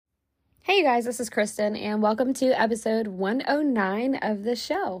Hey you guys, this is Kristen and welcome to episode 109 of the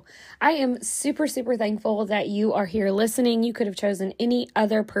show. I am super thankful that you are here listening. You could have chosen any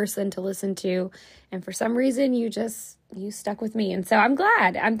other person to listen to, and for some reason you stuck with me, and so I'm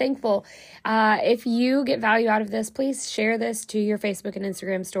glad. I'm thankful. If you get value out of this, please share this to your Facebook and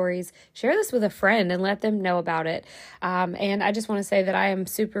Instagram stories. Share this with a friend and let them know about it. And I just want to say that I am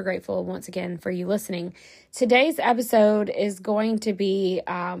super grateful once again for you listening. Today's episode is going to be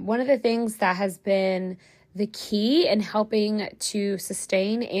one of the things that has been the key in helping to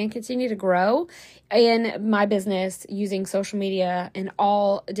sustain and continue to grow in my business using social media in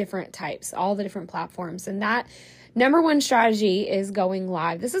all different types, all the different platforms. And that number one strategy is going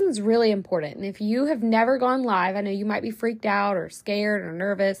live. This is really important. And if you have never gone live, I know you might be freaked out or scared or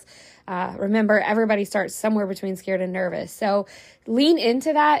nervous. Remember, everybody starts somewhere between scared and nervous. So lean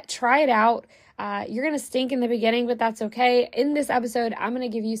into that, try it out. You're going to stink in the beginning, but that's okay. In this episode, I'm going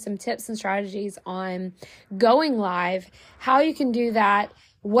to give you some tips and strategies on going live, how you can do that,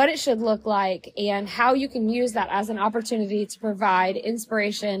 what it should look like, and how you can use that as an opportunity to provide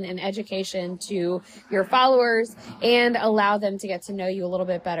inspiration and education to your followers and allow them to get to know you a little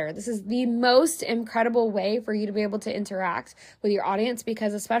bit better. This is the most incredible way for you to be able to interact with your audience,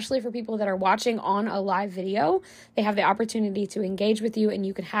 because especially for people that are watching on a live video, they have the opportunity to engage with you and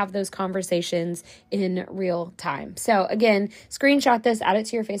you can have those conversations in real time. So again, screenshot this, add it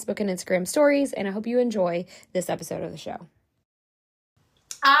to your Facebook and Instagram stories, and I hope you enjoy this episode of the show.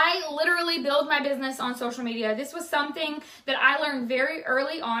 I literally build my business on social media. This was something that I learned very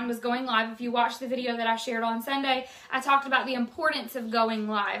early on, was going live. If you watched the video that I shared on Sunday, I talked about the importance of going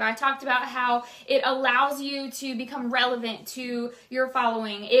live. I talked about how it allows you to become relevant to your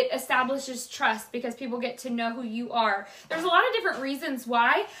following. It establishes trust because people get to know who you are. There's a lot of different reasons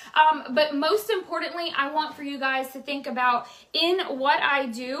why, but most importantly, I want for you guys to think about in what I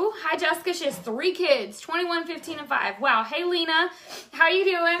do. Hi, Jessica. She has 3 kids, 21, 15, and 5. Wow. Hey, Lena. How you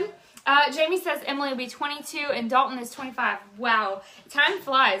doing? Jamie says Emily will be 22 and Dalton is 25. Wow. Time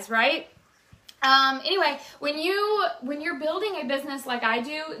flies, right? Anyway, when you're building a business like I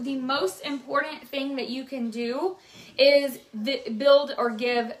do, the most important thing that you can do is build or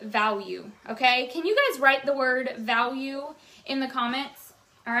give value. Okay? Can you guys write the word value in the comments?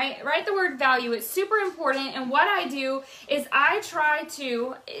 All right, write the word value. It's super important. And what I do is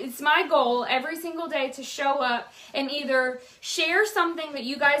it's my goal every single day to show up and either share something that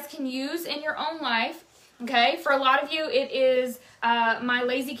you guys can use in your own life. Okay, for a lot of you, it is my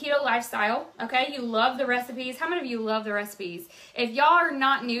lazy keto lifestyle. Okay, you love the recipes. How many of you love the recipes? If y'all are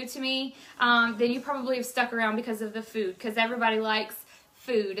not new to me, then you probably have stuck around because of the food, because everybody likes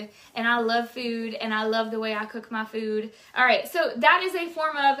food, and I love food, and I love the way I cook my food. All right, so that is a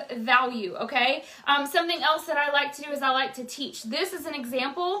form of value, okay? Something else that I like to do is I like to teach. This is an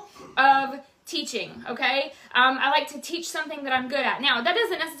example of teaching, okay? I like to teach something that I'm good at. Now, that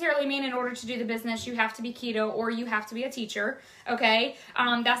doesn't necessarily mean in order to do the business, you have to be keto or you have to be a teacher, okay?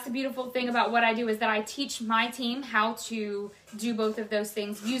 That's the beautiful thing about what I do, is that I teach my team how to do both of those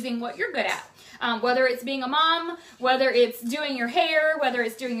things using what you're good at. Whether it's being a mom, whether it's doing your hair, whether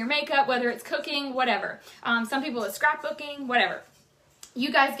it's doing your makeup, whether it's cooking, whatever. Some people it's scrapbooking, whatever.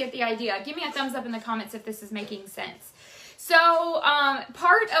 You guys get the idea. Give me a thumbs up in the comments if this is making sense. So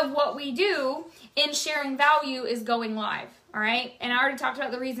part of what we do in sharing value is going live. All right. And I already talked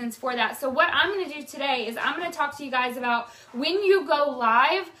about the reasons for that. So what I'm going to do today is I'm going to talk to you guys about when you go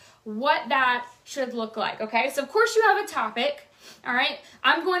live, what that should look like. Okay. So of course you have a topic. All right,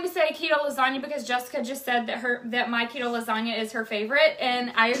 I'm going to say keto lasagna because Jessica just said that my keto lasagna is her favorite,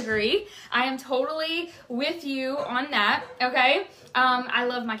 and I agree. I am totally with you on that, okay? I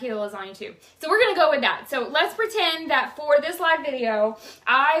love my keto lasagna too. So we're going to go with that. So let's pretend that for this live video,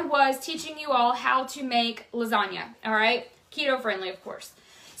 I was teaching you all how to make lasagna, all right? Keto friendly, of course.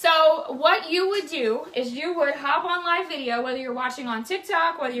 So what you would do is you would hop on live video, whether you're watching on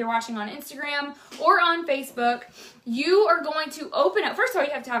TikTok, whether you're watching on Instagram or on Facebook. You are going to open up. First of all,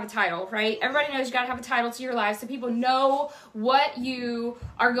 you have to have a title, right? Everybody knows you got to have a title to your live so people know what you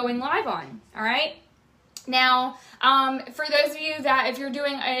are going live on, all right? Now, for those of you that if you're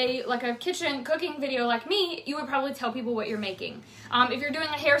doing a kitchen cooking video like me, you would probably tell people what you're making. If you're doing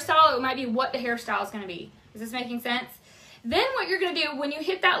a hairstyle, it might be what the hairstyle is going to be. Is this making sense? Then what you're going to do when you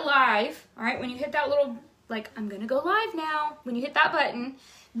hit that live, all right, when you hit that little, I'm going to go live now, when you hit that button,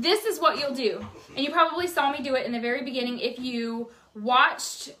 this is what you'll do. And you probably saw me do it in the very beginning if you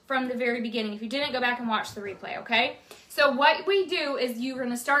watched from the very beginning. If you didn't, go back and watch the replay, okay? So what we do is you're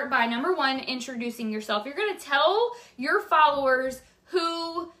going to start by, number one, introducing yourself. You're going to tell your followers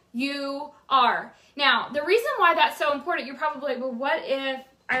who you are. Now, the reason why that's so important, you're probably like, well, what if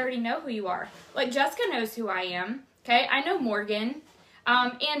I already know who you are. Like Jessica knows who I am. Okay, I know Morgan.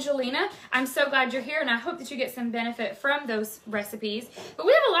 Angelina, I'm so glad you're here, and I hope that you get some benefit from those recipes. But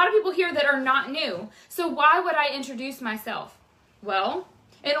we have a lot of people here that are not new. So why would I introduce myself? Well,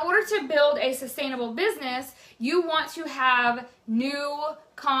 in order to build a sustainable business, you want to have new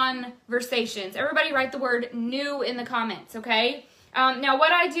conversations. Everybody write the word new in the comments, okay? Now,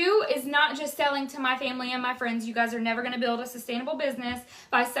 what I do is not just selling to my family and my friends. You guys are never going to build a sustainable business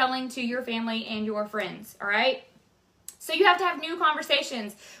by selling to your family and your friends, all right? So you have to have new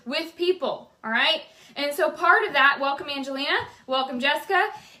conversations with people, all right? And so part of that, welcome Angelina, welcome Jessica,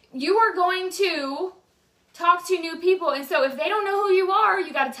 you are going to talk to new people. And so if they don't know who you are,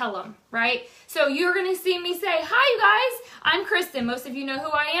 you got to tell them, right? So you're going to see me say, hi, you guys, I'm Kristen. Most of you know who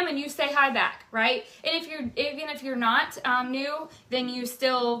I am, and you say hi back, right? And even if you're not new, then you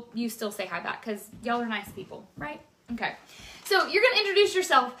still say hi back because y'all are nice people, right? Okay. So you're going to introduce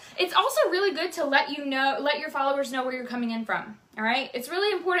yourself. It's also really good to let your followers know where you're coming in from. All right. It's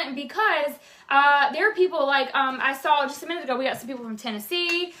really important because there are people like I saw just a minute ago, we got some people from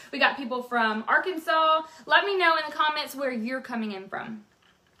Tennessee. We got people from Arkansas. Let me know in the comments where you're coming in from.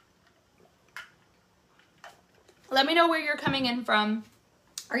 Let me know where you're coming in from.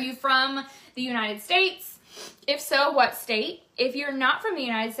 Are you from the United States? If so, what state? If you're not from the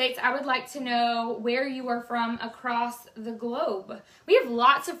United States, I would like to know where you are from across the globe. We have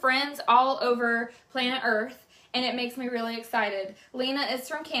lots of friends all over planet Earth, and it makes me really excited. Lena is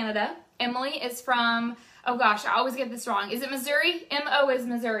from Canada. Emily is from, oh gosh, I always get this wrong. Is it Missouri? M-O is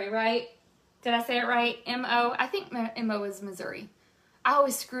Missouri, right? Did I say it right? M-O? I think M-O is Missouri. I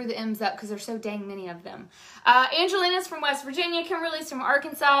always screw the M's up because there's so dang many of them. Angelina's from West Virginia. Kimberly's from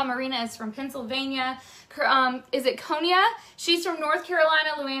Arkansas. Marina is from Pennsylvania. Is it Konya? She's from North Carolina.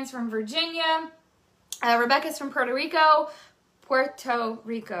 Luann's from Virginia. Rebecca's from Puerto Rico.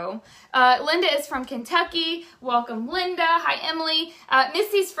 Linda is from Kentucky. Welcome, Linda. Hi, Emily.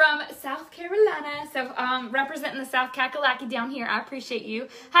 Missy's from South Carolina. So representing the South Kakalaki down here. I appreciate you.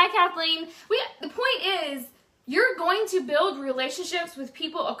 Hi, Kathleen. The point is, you're going to build relationships with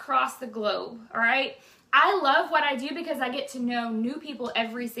people across the globe, all right? I love what I do because I get to know new people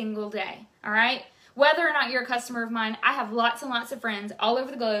every single day, all right? Whether or not you're a customer of mine, I have lots and lots of friends all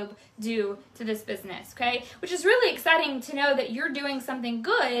over the globe due to this business, okay? Which is really exciting to know that you're doing something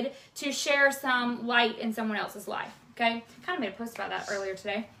good to share some light in someone else's life, okay? Kind of made a post about that earlier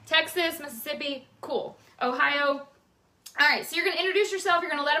today. Texas, Mississippi, cool. Ohio. All right, so you're going to introduce yourself. You're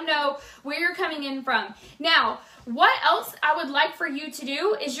going to let them know where you're coming in from. Now, what else I would like for you to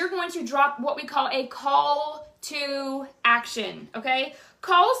do is you're going to drop what we call a call to action, okay?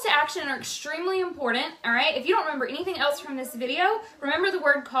 Calls to action are extremely important, all right? If you don't remember anything else from this video, remember the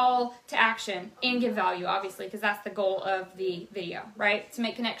word call to action and give value, obviously, because that's the goal of the video, right? To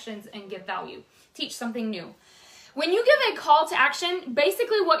make connections and give value. Teach something new. When you give a call to action,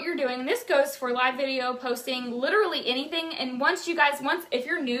 basically what you're doing, and this goes for live video, posting, literally anything, and if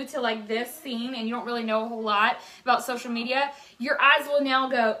you're new to like this scene and you don't really know a whole lot about social media, your eyes will now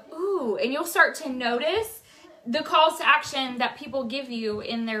go, ooh, and you'll start to notice the calls to action that people give you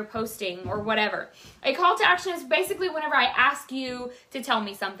in their posting or whatever. A call to action is basically whenever I ask you to tell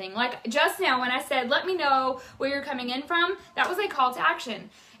me something. Like just now when I said, let me know where you're coming in from, that was a call to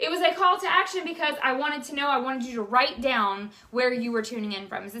action. It was a call to action because I wanted to know, I wanted you to write down where you were tuning in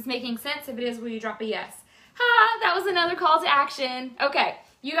from. Is this making sense? If it is, will you drop a yes? Ha, that was another call to action. Okay,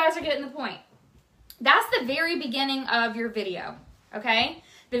 you guys are getting the point. That's the very beginning of your video, okay?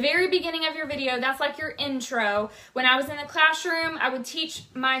 The very beginning of your video, that's like your intro. When I was in the classroom, I would teach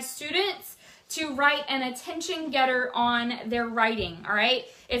my students to write an attention getter on their writing, all right?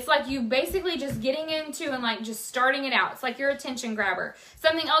 It's like you basically just getting into and like just starting it out. It's like your attention grabber.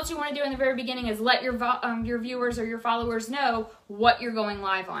 Something else you want to do in the very beginning is let your viewers or your followers know what you're going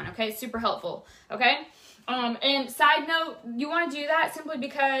live on, okay? It's super helpful, okay? And side note, you want to do that simply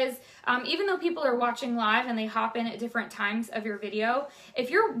because even though people are watching live and they hop in at different times of your video, if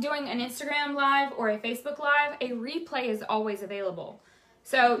you're doing an Instagram live or a Facebook live, a replay is always available.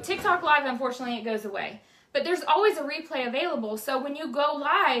 So TikTok live, unfortunately, it goes away. But there's always a replay available. So when you go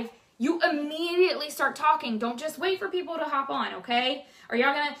live, you immediately start talking. Don't just wait for people to hop on, okay?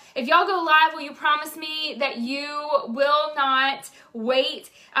 If y'all go live, will you promise me that you will not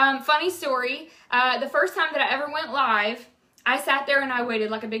wait? Funny story, the first time that I ever went live, I sat there and I waited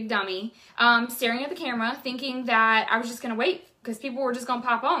like a big dummy, staring at the camera, thinking that I was just going to wait because people were just going to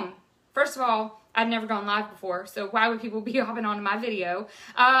pop on. First of all, I'd never gone live before, so why would people be hopping onto my video?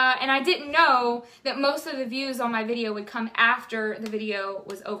 And I didn't know that most of the views on my video would come after the video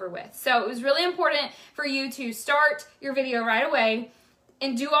was over with. So it was really important for you to start your video right away,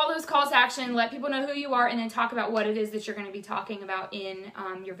 and do all those calls to action, let people know who you are, and then talk about what it is that you're going to be talking about in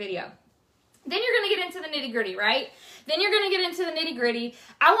your video. Then you're going to get into the nitty-gritty, right? Then you're going to get into the nitty-gritty.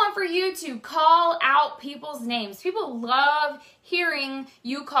 I want for you to call out people's names. People love hearing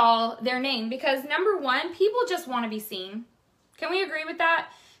you call their name because, number one, people just want to be seen. Can we agree with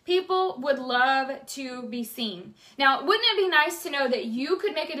that? People would love to be seen. Now, wouldn't it be nice to know that you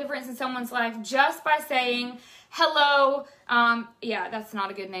could make a difference in someone's life just by saying, hello, yeah, that's not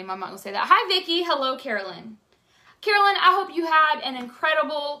a good name. I'm not going to say that. Hi, Vicki. Hello, Carolyn. Carolyn, I hope you had an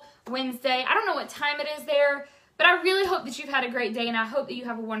incredible Wednesday. I don't know what time it is there, but I really hope that you've had a great day, and I hope that you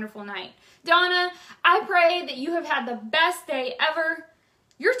have a wonderful night. Donna, I pray that you have had the best day ever.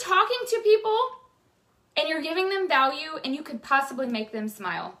 You're talking to people, and you're giving them value, and you could possibly make them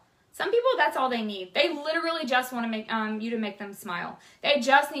smile. Some people, that's all they need. They literally just want to make you to make them smile. They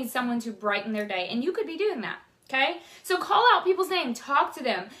just need someone to brighten their day, and you could be doing that. Okay, so call out people's name, talk to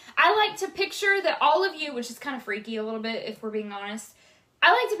them. I like to picture that all of you, which is kind of freaky a little bit if we're being honest,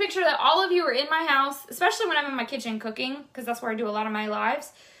 I like to picture that all of you are in my house, especially when I'm in my kitchen cooking, because that's where I do a lot of my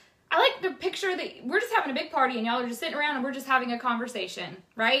lives. I like to picture that we're just having a big party and y'all are just sitting around and we're just having a conversation,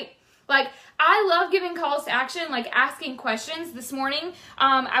 right? Like, I love giving calls to action, like asking questions. This morning,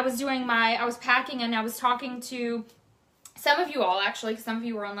 I was packing and I was talking to some of you all, actually, because some of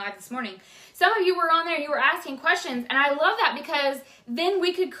you were on live this morning. Some of you were on there and you were asking questions, and I love that because then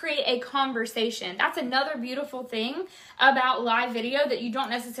we could create a conversation. That's another beautiful thing about live video that you don't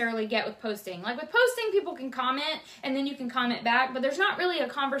necessarily get with posting. Like with posting, people can comment and then you can comment back, but there's not really a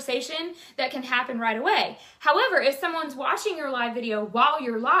conversation that can happen right away. However, if someone's watching your live video while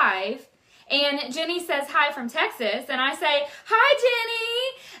you're live, and Jenny says hi from Texas, and I say, hi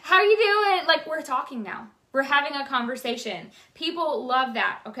Jenny, how are you doing? Like, we're talking now. We're having a conversation. People love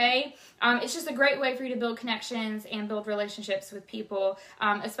that, okay? It's just a great way for you to build connections and build relationships with people,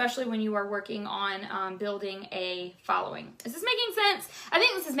 especially when you are working on building a following. Is this making sense? I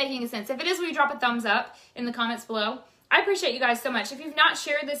think this is making sense. If it is, will you drop a thumbs up in the comments below? I appreciate you guys so much. If you've not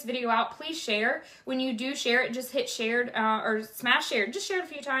shared this video out, please share. When you do share it, just hit shared or smash shared. Just share it a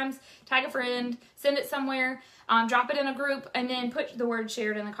few times, tag a friend, send it somewhere. Drop it in a group, and then put the word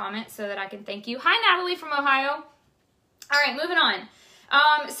shared in the comments so that I can thank you. Hi, Natalie from Ohio. All right, moving on.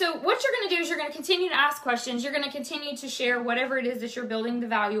 So what you're going to do is you're going to continue to ask questions. You're going to continue to share whatever it is that you're building the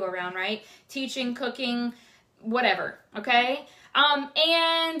value around, right? Teaching, cooking, whatever, okay?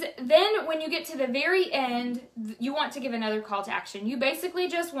 And then when you get to the very end, you want to give another call to action. You basically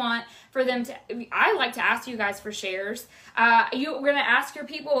just want for them to, I like to ask you guys for shares. You're going to ask your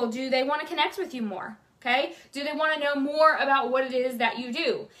people, do they want to connect with you more? Okay? Do they want to know more about what it is that you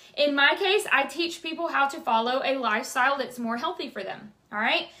do? In my case, I teach people how to follow a lifestyle that's more healthy for them. All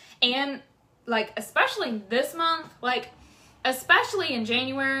right? And like, especially this month, like, especially in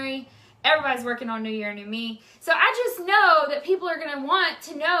January, everybody's working on New Year, New Me. So I just know that people are going to want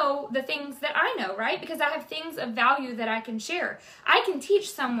to know the things that I know, right? Because I have things of value that I can share. I can teach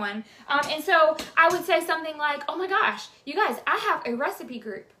someone. And so I would say something like, oh my gosh, you guys, I have a recipe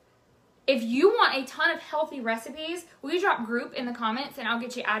group. If you want a ton of healthy recipes, will you drop group in the comments and I'll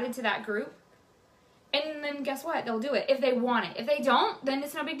get you added to that group? And then guess what? They'll do it if they want it. If they don't, then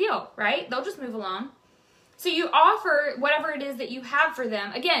it's no big deal, right? They'll just move along. So you offer whatever it is that you have for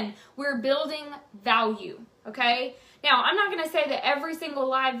them. Again, we're building value, okay? Now, I'm not going to say that every single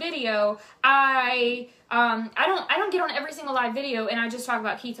live video, I don't get on every single live video and I just talk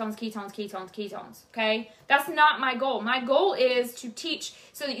about ketones, okay? That's not my goal. My goal is to teach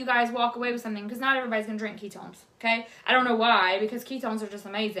so that you guys walk away with something, because not everybody's going to drink ketones, okay? I don't know why, because ketones are just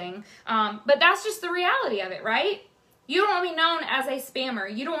amazing. But that's just the reality of it, right? You don't want to be known as a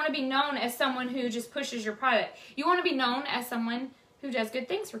spammer. You don't want to be known as someone who just pushes your product. You want to be known as someone who does good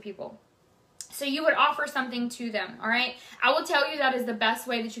things for people. So you would offer something to them, all right? I will tell you that is the best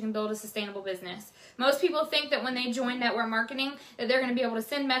way that you can build a sustainable business. Most people think that when they join network marketing that they're going to be able to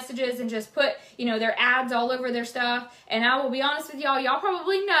send messages and just put, you know, their ads all over their stuff. And I will be honest with y'all, y'all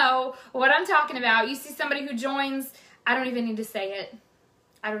probably know what I'm talking about. You see somebody who joins, I don't even need to say it.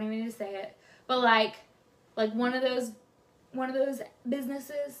 But like one of those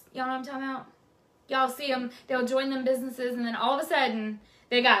businesses, y'all know what I'm talking about? Y'all see them, they'll join them businesses and then all of a sudden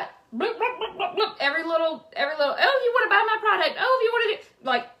they got bloop, bloop, bloop, bloop, bloop, every little, oh, if you want to buy my product, oh, if you want to do,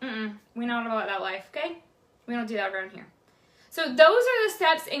 like, we're not about that life, okay? We don't do that around here. So those are the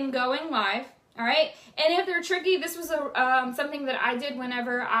steps in going live, all right? And if they're tricky, this was something that I did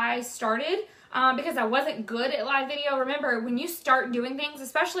whenever I started, because I wasn't good at live video. Remember, when you start doing things,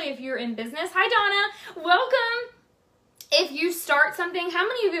 especially if you're in business, hi Donna, welcome. If you start something, how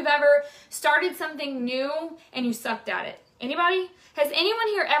many of you have ever started something new and you sucked at it? Anybody? Has anyone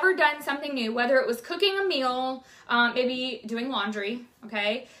here ever done something new? Whether it was cooking a meal, maybe doing laundry,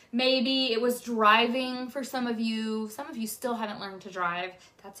 okay? Maybe it was driving for some of you. Some of you still haven't learned to drive.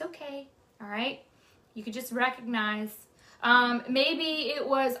 That's okay, all right? You could just recognize. Maybe it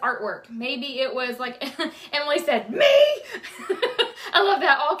was artwork. Maybe it was like Emily said, me! I love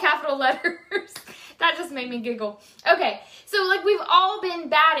that, all capital letters. That just made me giggle. Okay, so like we've all been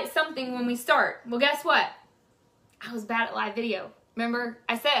bad at something when we start. Well, guess what? I was bad at live video. Remember,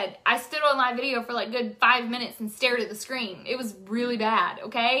 I said I stood on live video for like good 5 minutes and stared at the screen. It was really bad,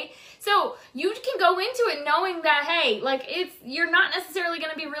 okay? So you can go into it knowing that, hey, like you're not necessarily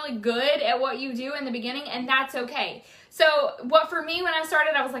going to be really good at what you do in the beginning, and that's okay. So what for me when I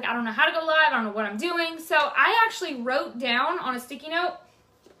started, I was like, I don't know how to go live. I don't know what I'm doing. So I actually wrote down on a sticky note.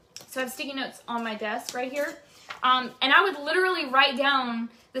 So I have sticky notes on my desk right here. And I would literally write down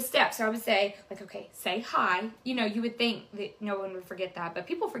the steps. So I would say, like, okay, say hi. You know, you would think that no one would forget that, but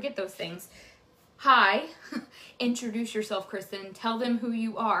people forget those things. Hi, introduce yourself, Kristen. Tell them who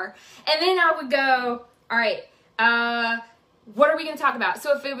you are. And then I would go, all right, what are we going to talk about?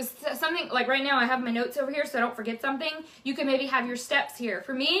 So if it was something, like right now I have my notes over here so I don't forget something, you can maybe have your steps here.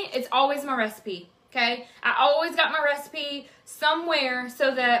 For me, it's always my recipe. Okay, I always got my recipe somewhere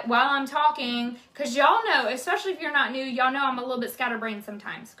so that while I'm talking, because y'all know, especially if you're not new, y'all know I'm a little bit scatterbrained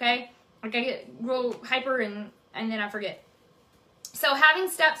sometimes, okay? Like I get real hyper and then I forget. So having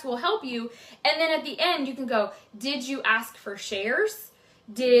steps will help you. And then at the end, you can go, did you ask for shares?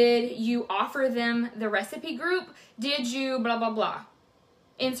 Did you offer them the recipe group? Did you blah, blah, blah?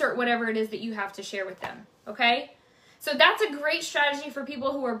 Insert whatever it is that you have to share with them, okay? So that's a great strategy for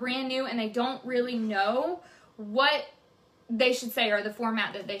people who are brand new and they don't really know what they should say or the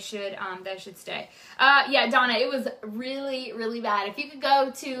format that they should stay. Yeah, Donna, it was really, really bad. If you could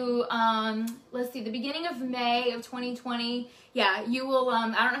go to, let's see, the beginning of May of 2020, yeah, you will,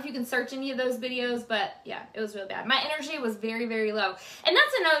 I don't know if you can search any of those videos, but yeah, it was really bad. My energy was very, very low. And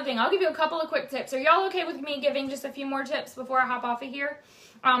that's another thing. I'll give you a couple of quick tips. Are y'all okay with me giving just a few more tips before I hop off of here?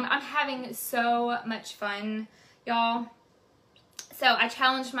 I'm having so much fun, y'all. So I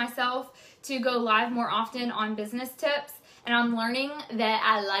challenged myself to go live more often on business tips, and I'm learning that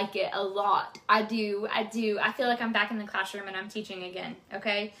I like it a lot. I do. I feel like I'm back in the classroom and I'm teaching again,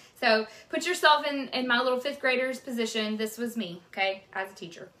 okay? So put yourself in my little 5th grader's position. This was me, okay, as a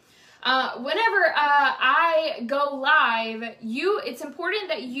teacher. Whenever I go live, it's important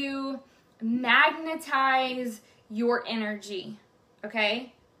that you magnetize your energy,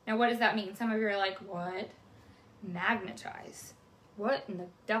 okay? Now, what does that mean? Some of you are like, what? Magnetize? What in the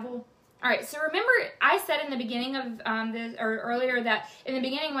devil? All right, so remember I said in the beginning of earlier that in the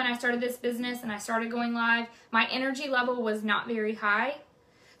beginning when I started this business and I started going live, my energy level was not very high.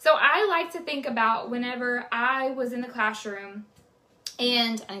 So I like to think about whenever I was in the classroom,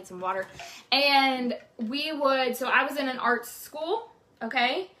 and I need some water, and so I was in an arts school,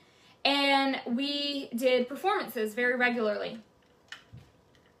 okay, and we did performances very regularly.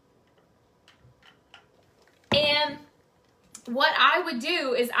 And what I would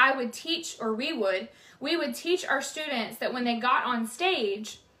do is I would teach, or we would teach our students that when they got on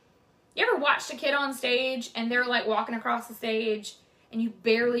stage, you ever watched a kid on stage and they're like walking across the stage and you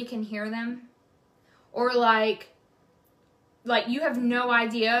barely can hear them? Or like you have no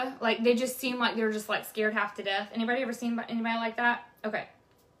idea, like they just seem like they're just like scared half to death. Anybody ever seen anybody like that? Okay.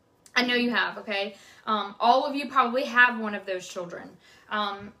 I know you have, okay? All of you probably have one of those children.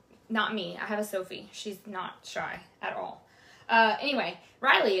 Not me. I have a Sophie. She's not shy at all. Anyway,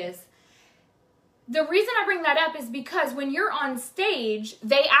 Riley is. The reason I bring that up is because when you're on stage,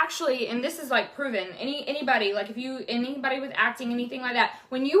 they actually, and this is like proven, anybody, like anybody with acting, anything like that,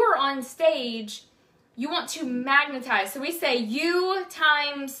 when you are on stage, you want to magnetize. So we say you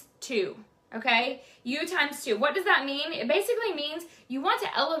times 2, okay? You times 2. What does that mean? It basically means you want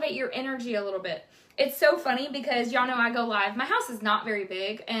to elevate your energy a little bit. It's so funny because y'all know I go live. My house is not very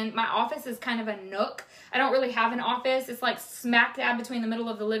big and my office is kind of a nook. I don't really have an office. It's like smack dab between the middle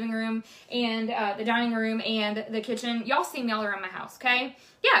of the living room and the dining room and the kitchen. Y'all see me all around my house, okay?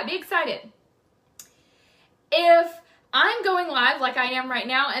 Yeah, be excited. If I'm going live like I am right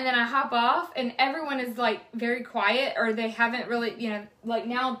now and then I hop off and everyone is like very quiet or they haven't really, like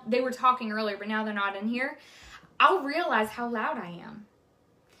now they were talking earlier but now they're not in here, I'll realize how loud I am.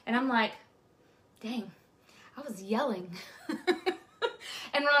 And I'm like, dang, I was yelling.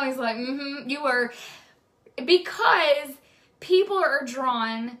 And Ronnie's like, you were. Because people are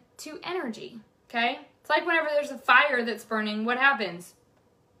drawn to energy, okay? It's like whenever there's a fire that's burning, what happens?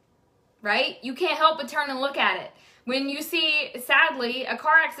 Right? You can't help but turn and look at it. When you see, sadly, a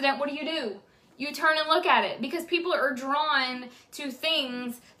car accident, what do? you turn and look at it, because people are drawn to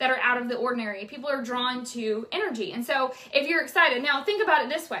things that are out of the ordinary. People are drawn to energy. And so if you're excited, now think about it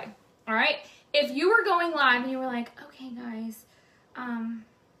this way, all right? If you were going live and you were like, okay, guys,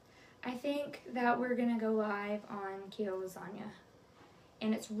 I think that we're going to go live on keto lasagna,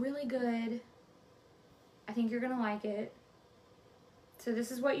 and it's really good. I think you're going to like it. So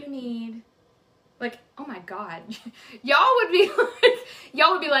this is what you need. Like, oh my God, y'all would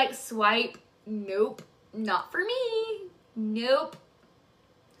be like, swipe, nope, not for me, nope.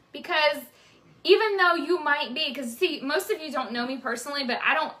 Because even though you might be, because see, most of you don't know me personally, but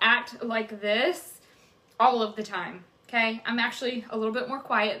I don't act like this all of the time, okay? I'm actually a little bit more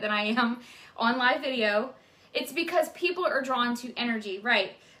quiet than I am on live video. It's because people are drawn to energy,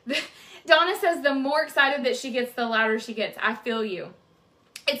 right? Donna says the more excited that she gets, the louder she gets. I feel you.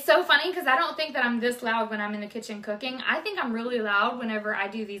 It's so funny because I don't think that I'm this loud when I'm in the kitchen cooking. I think I'm really loud whenever I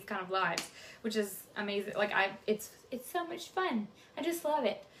do these kind of lives, which is amazing. Like it's so much fun. I just love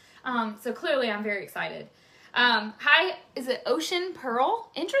it. So clearly I'm very excited. Hi, is it Ocean Pearl?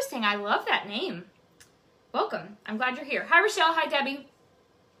 Interesting. I love that name. Welcome. I'm glad you're here. Hi, Rochelle. Hi, Debbie.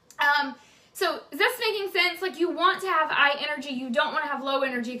 So is this making sense? Like, you want to have high energy. You don't want to have low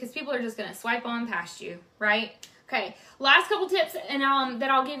energy because people are just going to swipe on past you, right? Okay, last couple tips and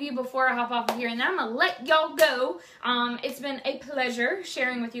that I'll give you before I hop off of here, and then I'm going to let y'all go. It's been a pleasure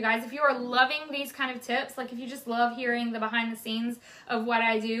sharing with you guys. If you are loving these kind of tips, like if you just love hearing the behind the scenes of what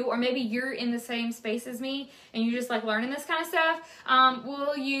I do, or maybe you're in the same space as me and you just like learning this kind of stuff,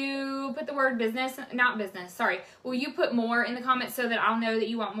 will you put the word will you put more in the comments so that I'll know that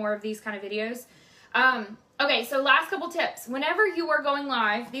you want more of these kind of videos? Okay, so last couple tips. Whenever you are going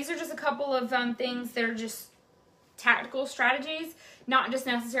live, these are just a couple of things that are just tactical strategies, not just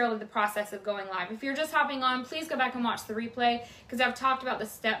necessarily the process of going live. If you're just hopping on, please go back and watch the replay because I've talked about the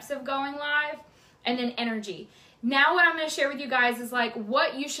steps of going live and then energy. Now what I'm going to share with you guys is like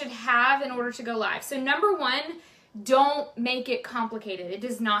what you should have in order to go live. So number one, don't make it complicated. It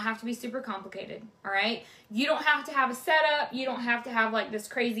does not have to be super complicated, all right? You don't have to have a setup. You don't have to have like this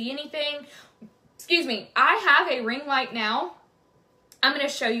crazy anything. Excuse me. I have a ring light now. I'm going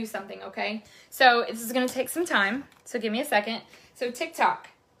to show you something, okay? So this is going to take some time, so give me a second. So TikTok,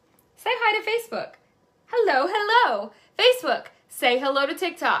 say hi to Facebook. Hello, hello. Facebook, say hello to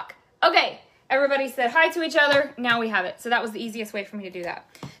TikTok. Okay, everybody said hi to each other. Now we have it. So that was the easiest way for me to do that.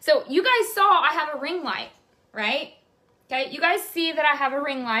 So you guys saw I have a ring light, right? Okay, you guys see that I have a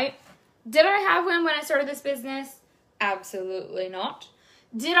ring light. Did I have one when I started this business? Absolutely not.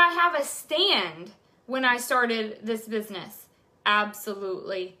 Did I have a stand when I started this business?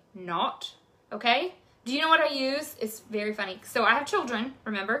 Absolutely not. Okay? Do you know what I use? It's very funny. So I have children.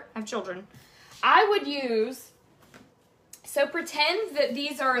 Remember, I have children. I would use, so pretend that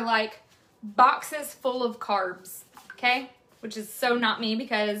these are like boxes full of carbs. Okay? Which is so not me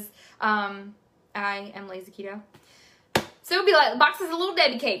because I am lazy keto. So it would be like boxes of Little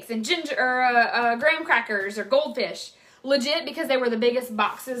Debbie cakes and ginger or graham crackers or goldfish. Legit, because they were the biggest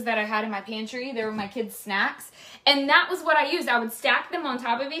boxes that I had in my pantry. They were my kids' snacks. And that was what I used. I would stack them on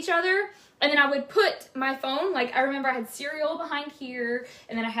top of each other. And then I would put my phone, like I remember I had cereal behind here.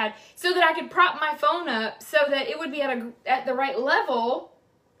 And then I had, so that I could prop my phone up so that it would be at the right level,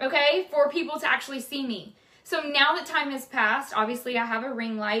 okay, for people to actually see me. So now that time has passed, obviously I have a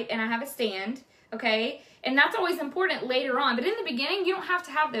ring light and I have a stand, okay? And that's always important later on. But in the beginning, you don't have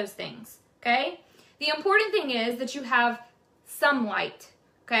to have those things, okay? The important thing is that you have some light,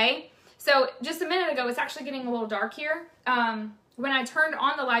 okay? So just a minute ago, it's actually getting a little dark here. When I turned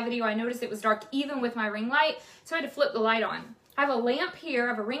on the live video, I noticed it was dark even with my ring light, so I had to flip the light on. I have a lamp here, I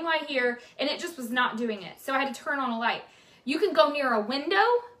have a ring light here, and it just was not doing it, so I had to turn on a light. You can go near a window.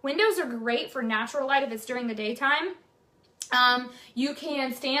 Windows are great for natural light if it's during the daytime. You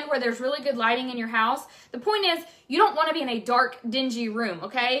can stand where there's really good lighting in your house. The point is, you don't want to be in a dark, dingy room,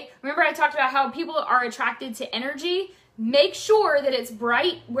 okay? Remember I talked about how people are attracted to energy? Make sure that it's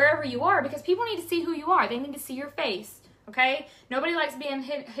bright wherever you are because people need to see who you are. They need to see your face, okay? Nobody likes being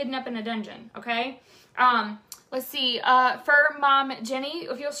hidden up in a dungeon, okay? Let's see. For Mom Jenny,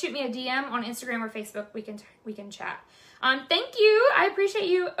 if you'll shoot me a DM on Instagram or Facebook, we can chat. Thank you. I appreciate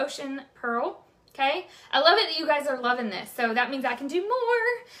you, Ocean Pearl. Okay, I love it that you guys are loving this, so that means I can do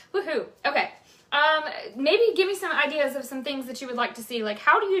more. Woohoo! Okay, maybe give me some ideas of some things that you would like to see, like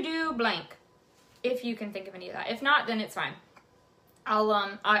how do you do blank, if you can think of any of that. If not, then it's fine.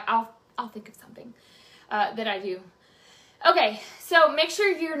 I'll think of something that I do. Okay, so make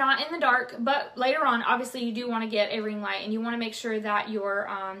sure you're not in the dark, but later on, obviously, you do want to get a ring light, and you want to make sure that your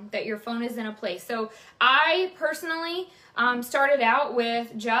phone is in a place. So I personally started out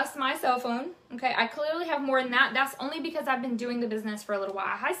with just my cell phone, Okay, I clearly have more than that. That's only because I've been doing the business for a little while.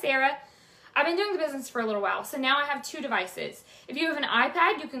 Hi, Sarah. I've been doing the business for a little while, so now I have 2 devices. If you have an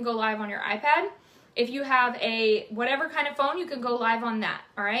iPad, you can go live on your iPad. If you have a whatever kind of phone, you can go live on that,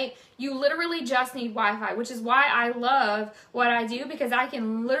 all right? You literally just need Wi-Fi, which is why I love what I do, because I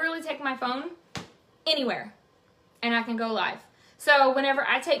can literally take my phone anywhere and I can go live. So whenever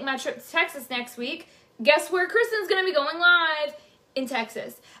I take my trip to Texas next week, guess where Kristen's going to be going live? In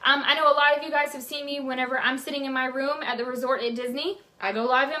Texas. I know a lot of you guys have seen me whenever I'm sitting in my room at the resort at Disney. I go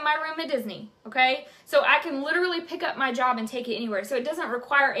live in my room at Disney, okay? So I can literally pick up my job and take it anywhere. So it doesn't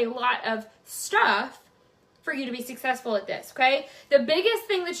require a lot of stuff for you to be successful at this, okay? The biggest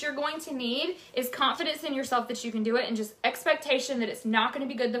thing that you're going to need is confidence in yourself that you can do it, and just expectation that it's not going to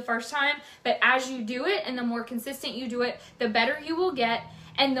be good the first time, but as you do it and the more consistent you do it, the better you will get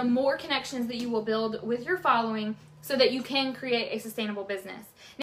and the more connections that you will build with your following so that you can create a sustainable business.